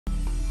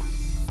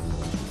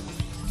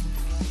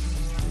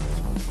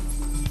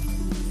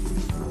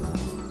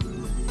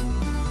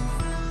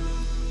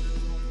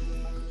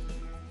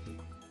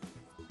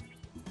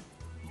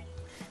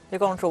The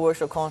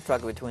controversial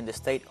contract between the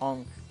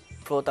state-owned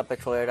Flota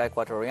Petrolera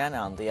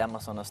Ecuadoriana and the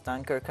Amazonas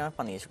tanker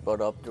company is brought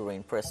up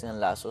during President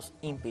Lasso's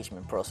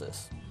impeachment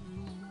process.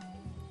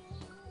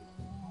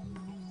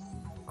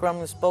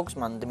 Kremlin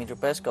spokesman Dmitry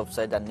Peskov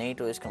said that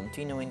NATO is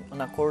continuing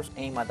on a course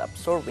aimed at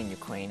absorbing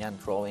Ukraine and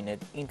drawing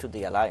it into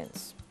the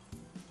alliance.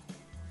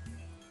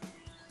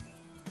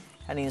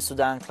 And in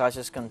Sudan,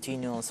 clashes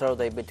continue on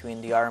Saturday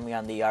between the army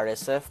and the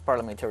RSF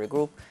parliamentary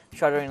group,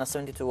 shattering a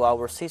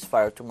 72-hour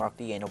ceasefire to mark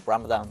the end of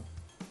Ramadan.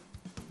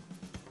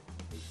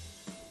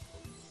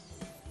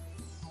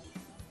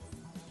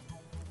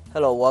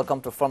 Hello, welcome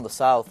to From the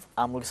South.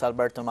 I'm Luis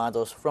Alberto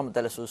Matos from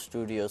the TeleSUR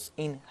studios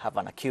in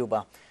Havana,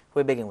 Cuba.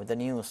 We begin with the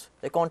news.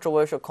 The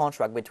controversial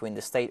contract between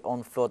the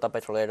state-owned Flota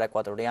Petrolera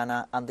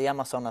Ecuadoriana and the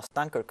Amazonas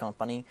tanker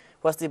company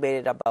was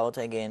debated about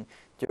again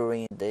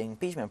during the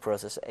impeachment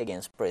process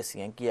against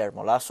President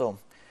Guillermo Lasso.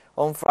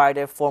 On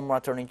Friday, former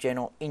Attorney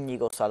General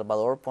Íñigo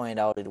Salvador pointed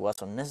out it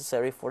was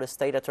unnecessary for the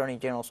State Attorney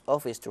General's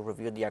office to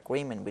review the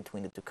agreement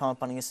between the two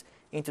companies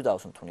in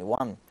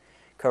 2021.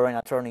 Current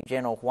Attorney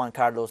General Juan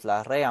Carlos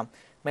Larrea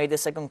made a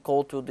second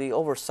call to the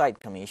Oversight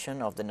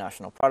Commission of the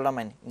National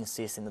Parliament,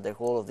 insisting that the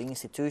role of the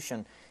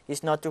institution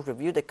is not to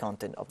review the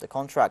content of the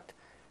contract.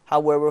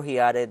 However, he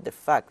added the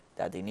fact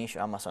that the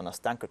initial Amazonas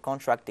tanker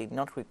contract did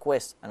not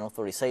request an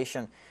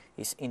authorization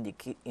is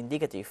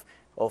indicative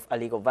of a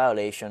legal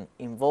violation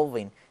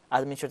involving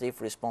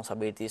administrative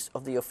responsibilities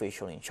of the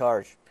official in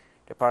charge.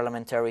 The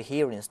parliamentary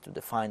hearings to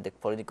define the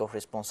political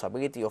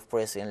responsibility of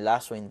President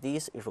Lasso in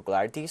these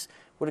irregularities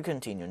will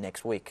continue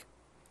next week.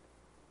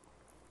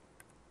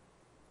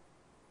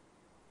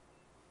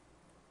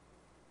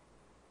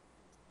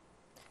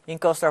 In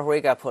Costa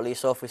Rica,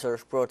 police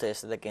officers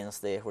protested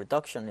against the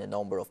reduction in the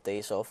number of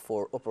days off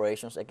for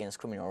operations against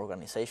criminal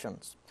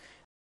organizations.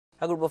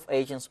 A group of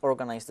agents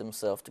organized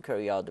themselves to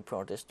carry out the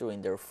protest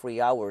during their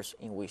free hours,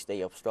 in which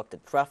they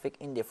obstructed traffic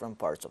in different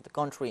parts of the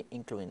country,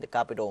 including the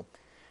capital,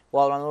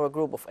 while another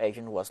group of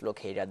agents was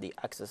located at the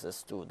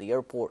accesses to the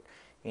airport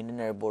in the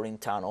neighboring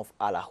town of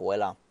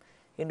Alajuela.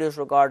 In this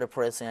regard, the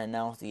president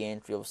announced the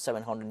entry of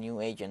 700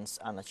 new agents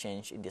and a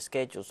change in the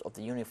schedules of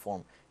the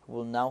uniform, who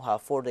will now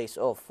have 4 days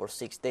off for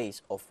 6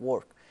 days of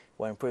work,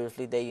 when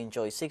previously they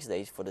enjoyed 6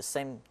 days for the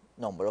same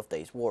number of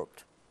days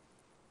worked.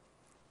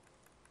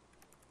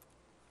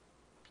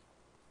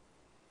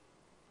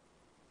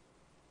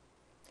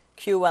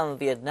 Cuba and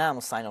Vietnam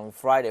signed on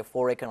Friday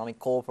 4 economic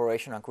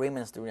cooperation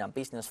agreements during a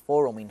business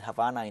forum in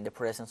Havana in the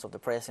presence of the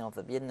President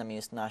of the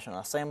Vietnamese National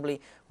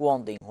Assembly,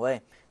 Nguyen Dinh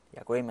Huê.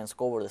 The agreements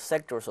cover the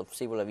sectors of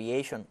civil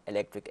aviation,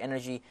 electric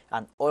energy,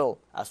 and oil,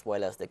 as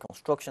well as the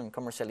construction,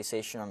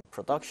 commercialization, and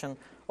production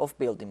of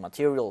building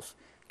materials.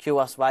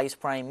 Cuba's Vice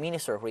Prime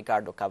Minister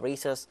Ricardo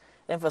Cabrizas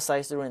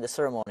emphasized during the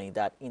ceremony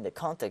that in the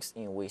context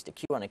in which the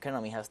Cuban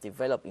economy has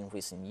developed in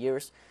recent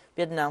years,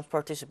 Vietnam's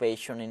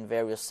participation in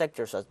various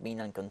sectors has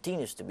been and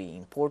continues to be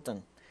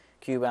important.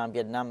 Cuba and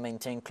Vietnam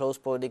maintain close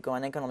political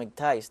and economic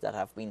ties that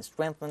have been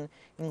strengthened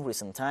in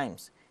recent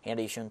times. In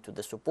addition to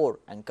the support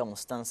and common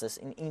stances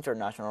in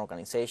international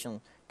organizations,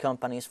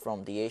 companies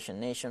from the Asian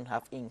nation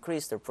have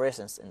increased their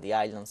presence in the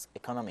island's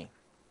economy.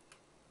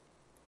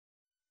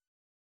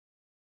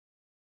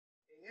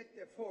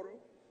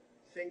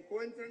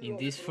 In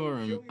this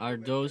forum are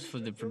those for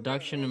the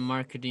production and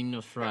marketing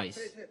of rice,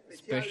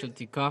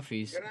 specialty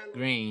coffees,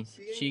 grains,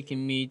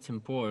 chicken meats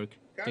and pork,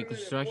 the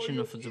construction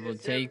of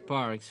photovoltaic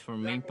parks for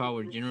main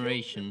power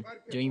generation,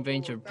 joint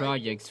venture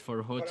projects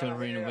for hotel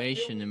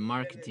renovation and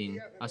marketing,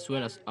 as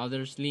well as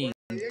others linked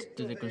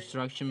to the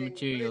construction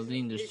materials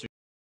industry.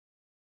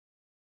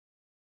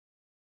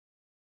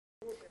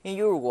 In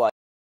Uruguay,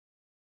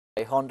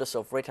 hundreds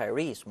of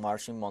retirees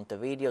marched in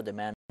Montevideo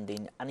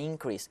demanding an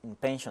increase in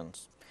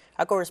pensions.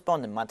 Our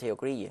correspondent Mateo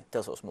Grille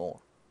tells us more.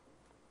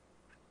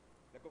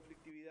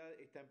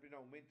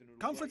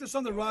 Conflict is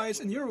on the rise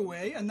in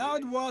Uruguay, and now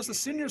it was the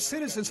senior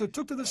citizens who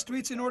took to the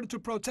streets in order to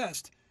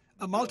protest.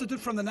 A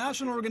multitude from the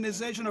National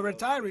Organization of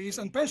Retirees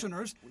and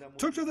Pensioners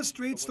took to the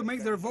streets to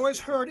make their voice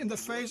heard in the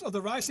face of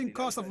the rising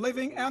cost of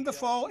living and the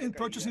fall in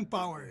purchasing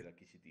power.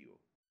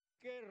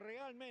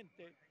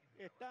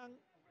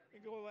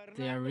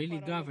 They are really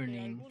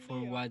governing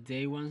for what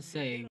they once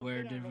said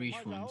were the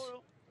rich ones.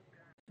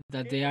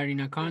 That they are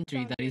in a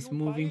country that is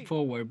moving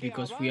forward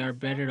because we are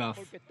better off.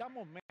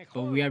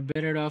 But we are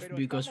better off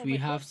because we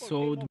have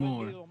sold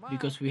more,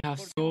 because we have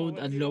sold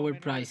at lower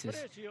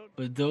prices.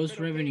 But those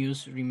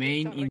revenues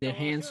remain in the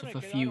hands of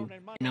a few,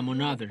 and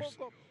among others,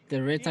 the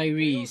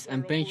retirees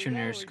and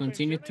pensioners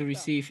continue to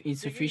receive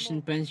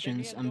insufficient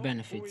pensions and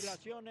benefits.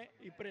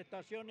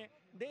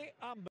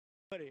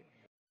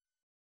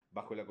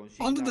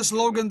 Under the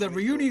slogan, "The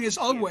reunion is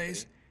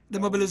always," the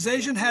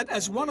mobilization had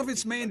as one of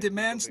its main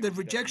demands the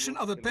rejection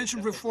of the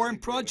pension reform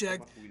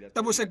project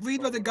that was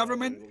agreed by the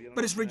government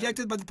but is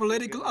rejected by the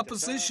political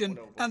opposition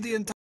and the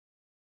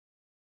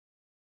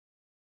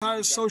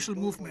entire social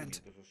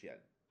movement.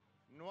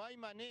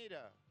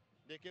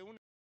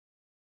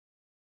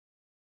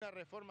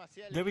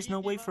 There is no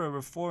way for a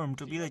reform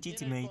to be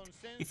legitimate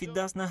if it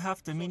does not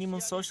have the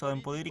minimum social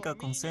and political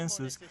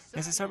consensus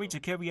necessary to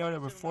carry out a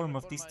reform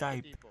of this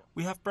type.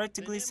 We have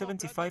practically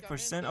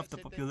 75% of the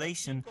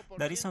population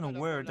that is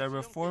unaware that a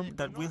reform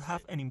that will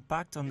have an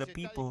impact on the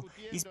people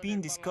is being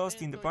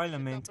discussed in the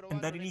parliament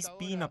and that it is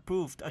being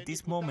approved at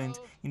this moment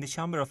in the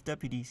Chamber of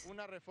Deputies.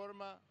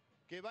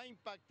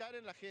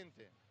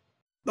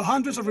 The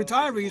hundreds of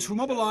retirees who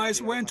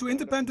mobilized went to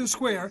Independence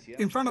Square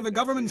in front of the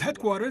government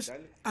headquarters,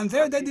 and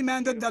there they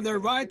demanded that their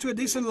right to a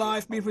decent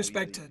life be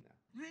respected.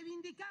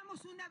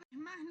 Reivindicamos una vez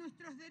más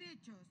nuestros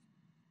derechos,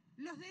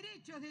 los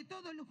derechos de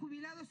todos los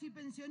jubilados y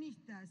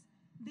pensionistas,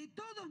 de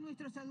todos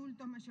nuestros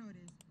adultos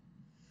mayores.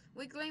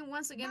 We claim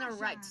once again our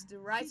rights, the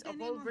rights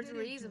of all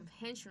retirees and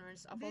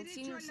pensioners, of all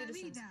senior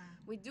citizens.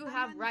 We do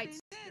have rights,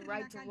 the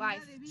right to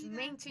life, to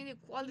maintain the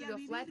quality of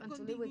life and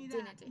to live with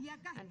dignity.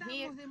 And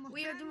here,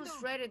 we are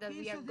demonstrated that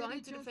we are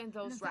going to defend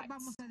those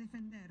rights.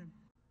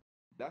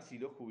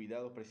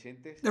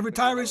 The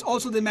retirees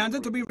also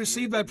demanded to be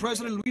received by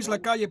President Luis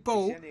Lacalle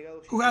Pou,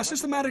 who has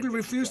systematically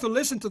refused to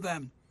listen to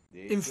them.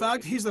 In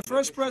fact, he's the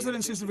first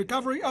president since the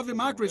recovery of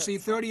democracy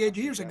 38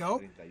 years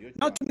ago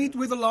not to meet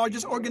with the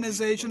largest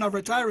organization of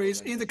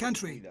retirees in the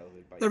country.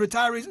 The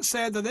retirees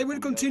said that they will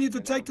continue to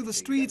take to the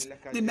streets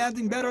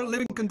demanding better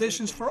living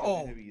conditions for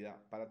all.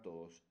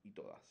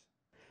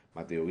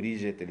 Mateo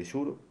Grille,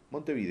 TeleSUR,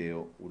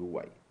 Montevideo,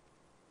 Uruguay.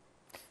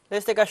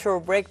 Let's take a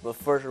short break, but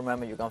first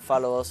remember you can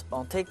follow us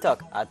on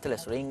TikTok at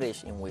TeleSUR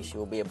English, in which you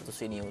will be able to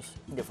see news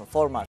in different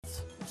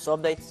formats, news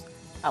updates,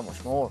 and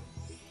much more.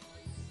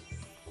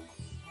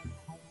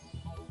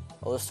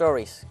 All the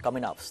stories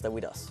coming up. Stay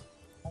with us.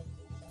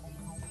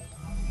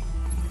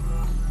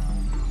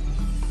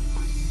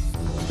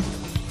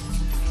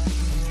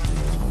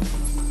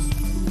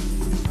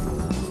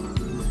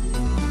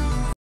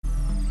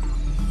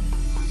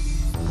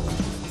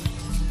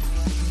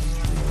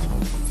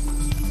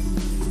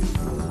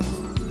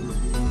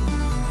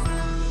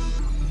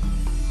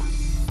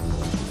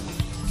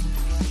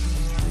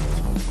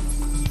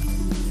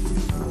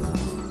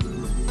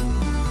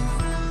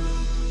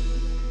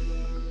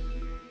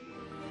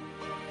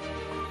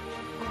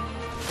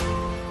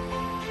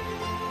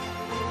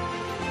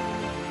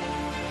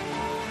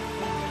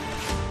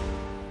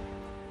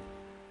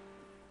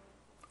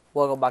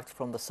 Welcome back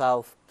from the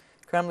south.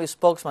 Kremlin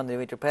spokesman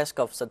Dmitry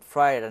Peskov said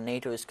Friday that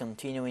NATO is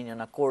continuing on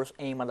a course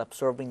aimed at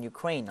absorbing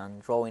Ukraine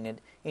and drawing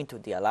it into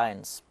the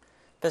alliance.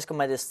 Peskov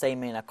made a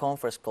statement in a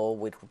conference call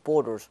with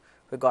reporters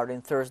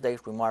regarding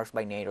Thursday's remarks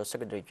by NATO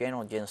Secretary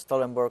General Jens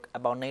Stoltenberg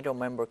about NATO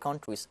member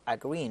countries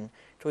agreeing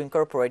to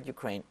incorporate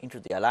Ukraine into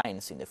the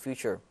alliance in the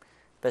future.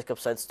 Peskov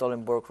said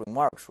Stoltenberg's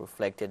remarks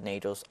reflected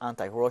NATO's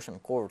anti-Russian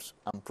course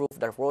and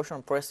proved that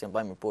Russian President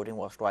Vladimir Putin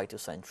was right to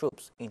send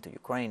troops into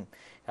Ukraine,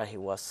 that he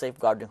was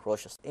safeguarding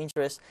Russia's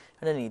interests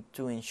and the need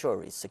to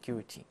ensure its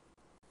security.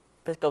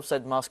 Peskov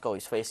said Moscow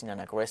is facing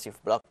an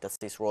aggressive bloc that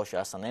sees Russia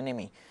as an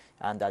enemy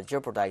and that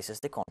jeopardizes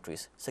the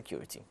country's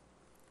security.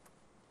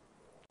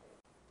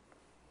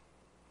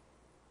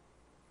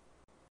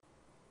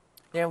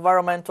 The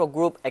environmental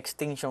group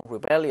Extinction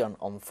Rebellion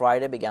on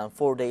Friday began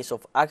 4 days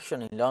of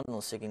action in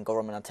London seeking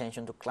government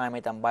attention to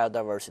climate and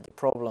biodiversity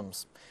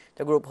problems.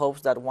 The group hopes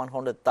that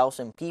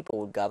 100,000 people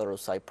will gather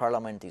outside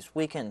Parliament this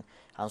weekend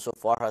and so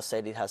far has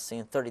said it has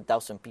seen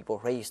 30,000 people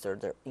register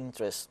their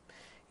interest.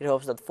 It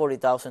hopes that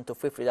 40,000 to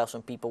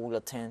 50,000 people will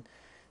attend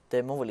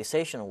the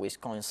mobilization, which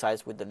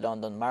coincides with the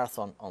London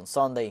Marathon on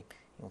Sunday.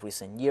 In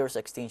recent years,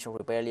 Extinction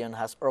Rebellion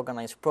has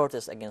organized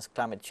protests against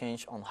climate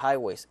change on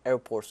highways,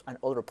 airports, and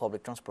other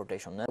public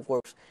transportation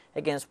networks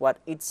against what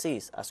it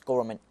sees as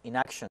government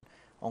inaction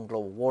on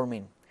global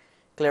warming.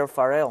 Claire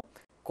Farrell,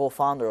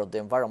 co-founder of the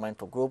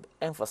environmental group,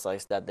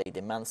 emphasized that they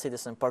demand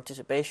citizen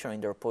participation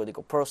in their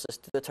political process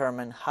to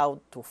determine how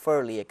to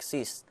fairly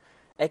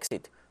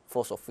exit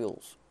fossil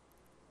fuels.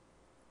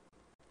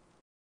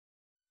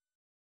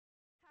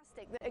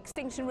 The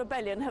Extinction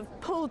Rebellion have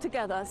pulled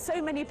together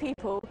so many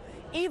people,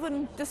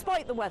 even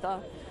despite the weather,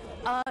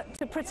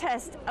 to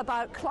protest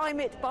about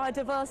climate,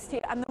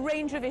 biodiversity and the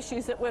range of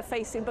issues that we're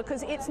facing,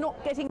 because it's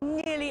not getting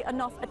nearly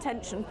enough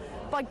attention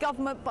by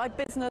government, by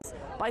business,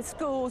 by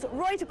schools,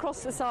 right across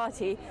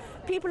society.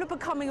 People are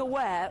becoming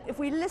aware, if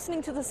we're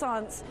listening to the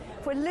science,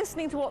 if we're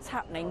listening to what's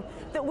happening,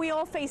 that we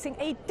are facing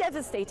a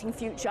devastating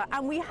future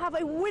and we have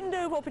a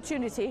window of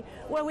opportunity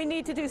where we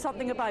need to do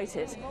something about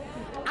it.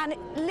 And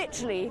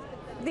literally,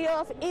 the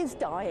earth is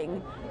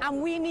dying and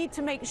we need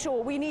to make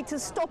sure, we need to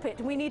stop it,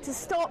 we need to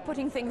start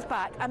putting things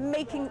back and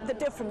making the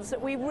difference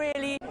that we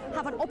really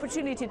have an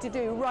opportunity to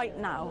do right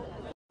now.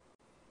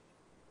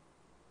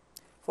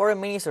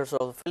 Foreign ministers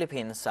of the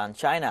Philippines and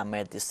China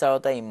met this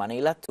Saturday in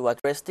Manila to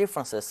address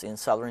differences in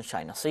southern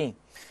China Sea.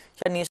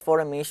 Chinese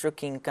Foreign Minister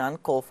Qin Kan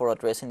called for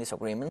addressing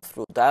disagreements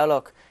through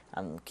dialogue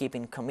and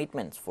keeping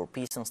commitments for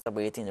peace and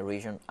stability in the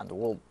region and the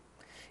world.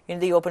 In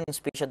the opening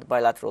speech at the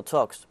bilateral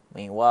talks,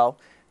 meanwhile,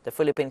 the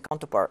Philippine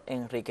counterpart,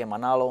 Enrique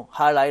Manalo,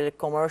 highlighted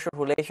commercial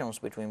relations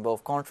between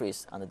both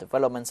countries and the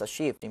developments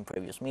achieved in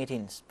previous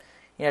meetings.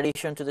 In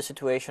addition to the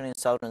situation in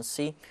Southern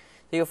Sea,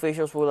 The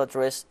officials will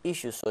address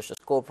issues such as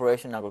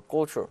cooperation in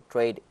agriculture,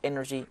 trade,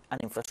 energy,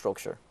 and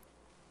infrastructure.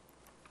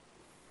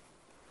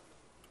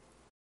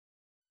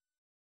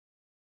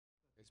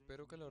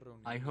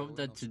 I hope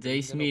that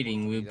today's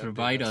meeting will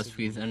provide us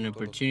with an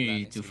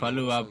opportunity to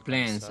follow up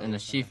plans and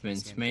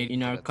achievements made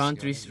in our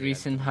country's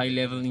recent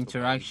high-level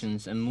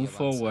interactions and move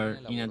forward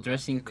in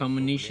addressing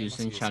common issues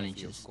and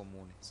challenges.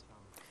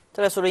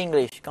 TeleSUR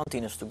English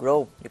continues to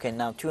grow. You can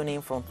now tune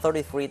in from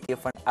 33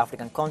 different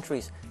African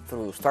countries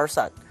through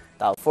StarSat,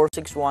 dial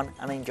 461,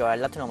 and enjoy a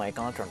Latin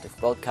American alternative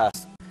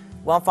broadcast.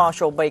 One final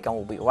short break and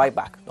we'll be right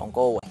back. Don't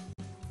go away.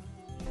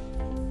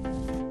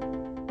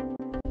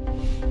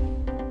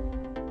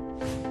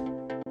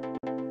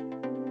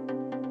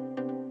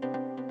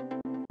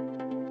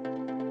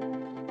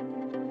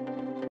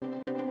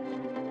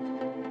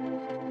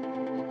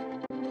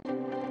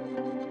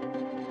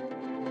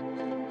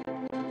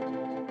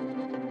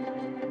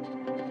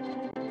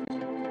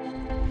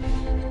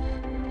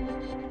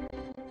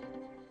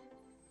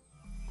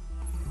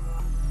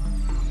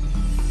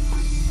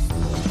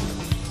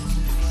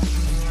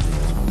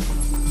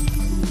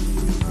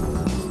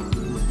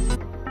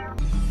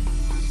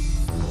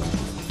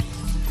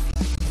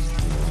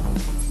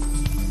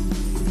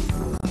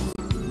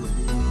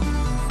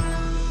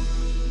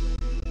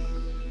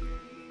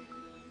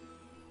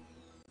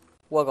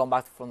 Welcome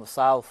back from the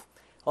south.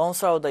 On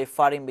Saturday,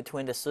 fighting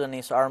between the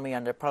Sudanese army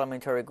and the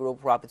paramilitary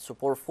group Rapid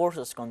Support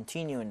Forces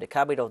continue in the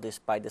capital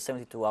despite the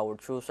 72-hour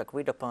truce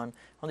agreed upon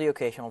on the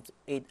occasion of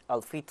the Eid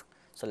al-Fitr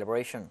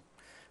celebration.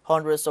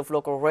 Hundreds of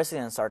local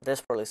residents are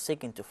desperately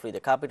seeking to flee the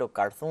capital,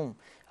 Khartoum,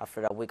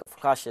 after a week of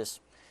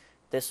clashes.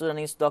 The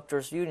Sudanese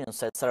Doctors Union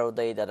said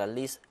Saturday that at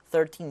least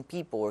 13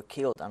 people were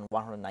killed and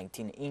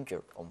 119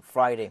 injured on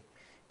Friday.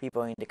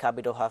 People in the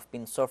capital have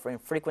been suffering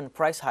frequent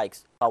price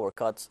hikes, power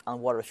cuts, and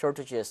water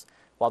shortages,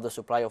 while the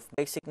supply of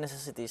basic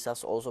necessities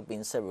has also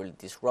been severely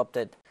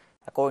disrupted.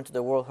 According to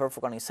the World Health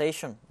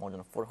Organization, more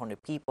than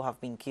 400 people have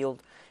been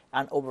killed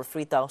and over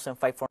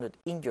 3,500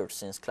 injured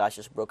since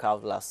clashes broke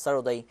out last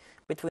Saturday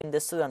between the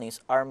Sudanese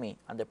army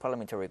and the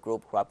paramilitary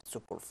group Rapid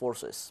Support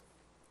Forces.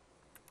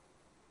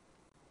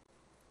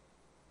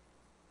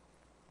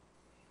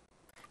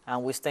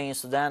 And we stay in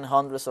Sudan.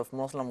 Hundreds of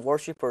Muslim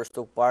worshippers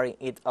took part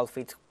in Eid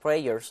al-Fitr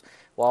prayers,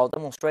 while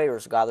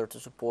demonstrators gathered to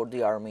support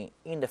the army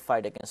in the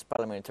fight against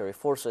paramilitary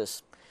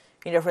forces.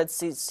 In the Red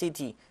Sea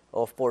city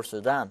of Port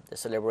Sudan, the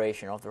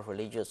celebration of the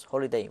religious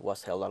holiday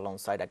was held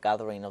alongside a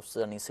gathering of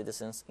Sudanese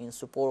citizens in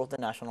support of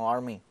the national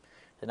army.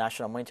 The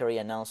national military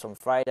announced on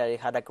Friday that it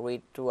had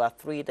agreed to a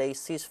 3-day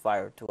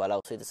ceasefire to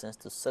allow citizens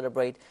to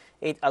celebrate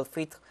Eid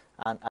al-Fitr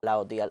and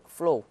allow the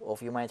flow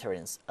of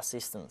humanitarian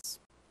assistance.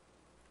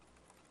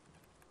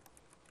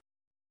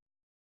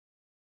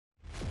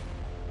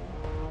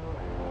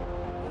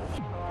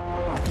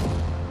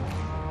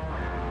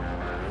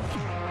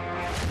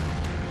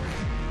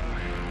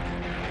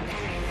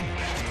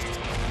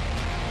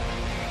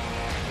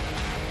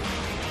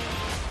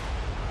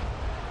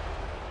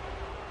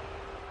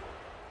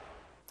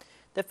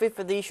 The 5th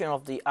edition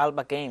of the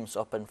ALBA Games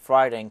opened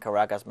Friday in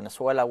Caracas,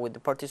 Venezuela, with the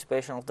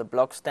participation of the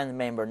bloc's 10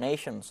 member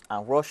nations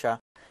and Russia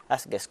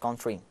as guest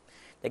country.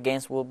 The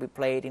games will be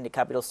played in the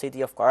capital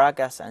city of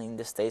Caracas and in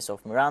the states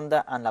of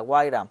Miranda and La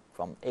Guaira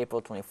from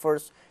April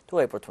 21st to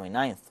April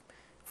 29th.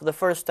 For the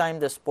first time,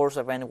 the sports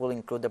event will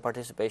include the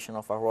participation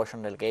of a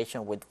Russian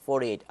delegation with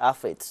 48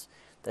 athletes.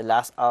 The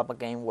last ALBA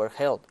Games were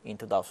held in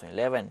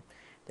 2011.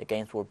 The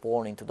Games were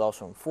born in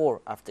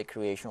 2004 after the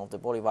creation of the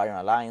Bolivarian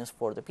Alliance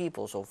for the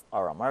Peoples of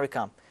Our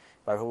America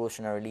by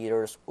revolutionary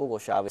leaders Hugo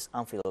Chavez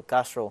and Fidel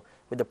Castro,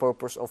 with the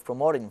purpose of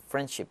promoting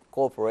friendship,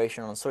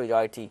 cooperation, and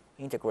solidarity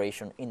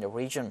integration in the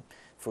region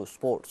through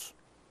sports.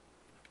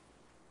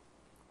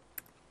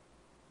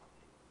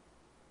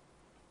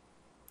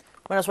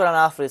 Venezuelan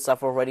athletes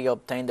have already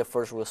obtained the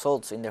first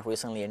results in the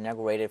recently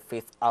inaugurated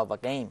 5th ALBA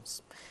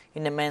Games.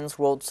 In the men's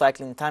road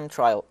cycling time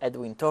trial,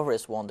 Edwin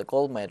Torres won the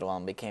gold medal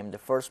and became the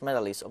first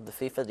medalist of the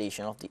 5th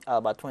edition of the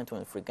ALBA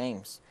 2023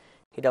 Games.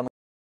 He dominated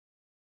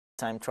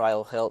the time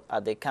trial held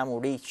at the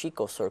Camurí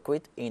Chico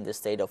circuit in the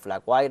state of La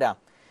Guaira.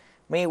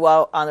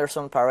 Meanwhile,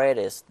 Anderson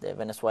Paredes, the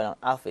Venezuelan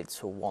athlete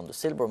who won the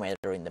silver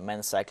medal in the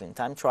men's cycling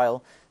time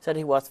trial, said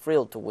he was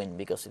thrilled to win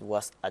because it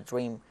was a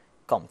dream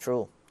come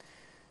true.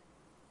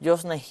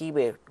 Josne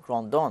Jibe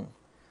Rondon,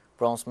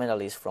 bronze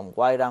medalist from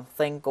Guaira,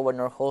 thanked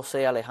Governor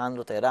Jose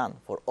Alejandro Terán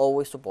for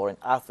always supporting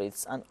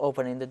athletes and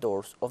opening the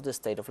doors of the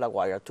state of La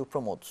Guaira to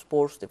promote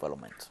sports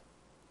development.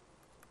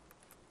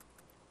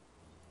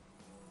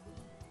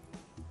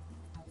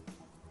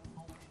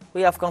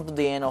 We have come to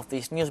the end of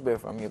this news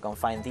briefing. You can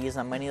find these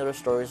and many other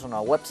stories on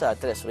our website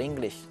at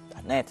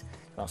telesurenglish.net.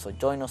 You can also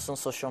join us on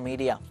social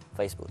media,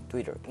 Facebook,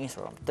 Twitter,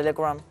 Instagram,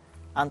 Telegram,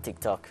 and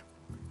TikTok.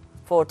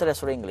 For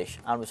TeleSUR English,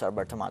 I'm Luis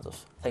Alberto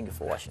Matos. Thank you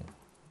for watching.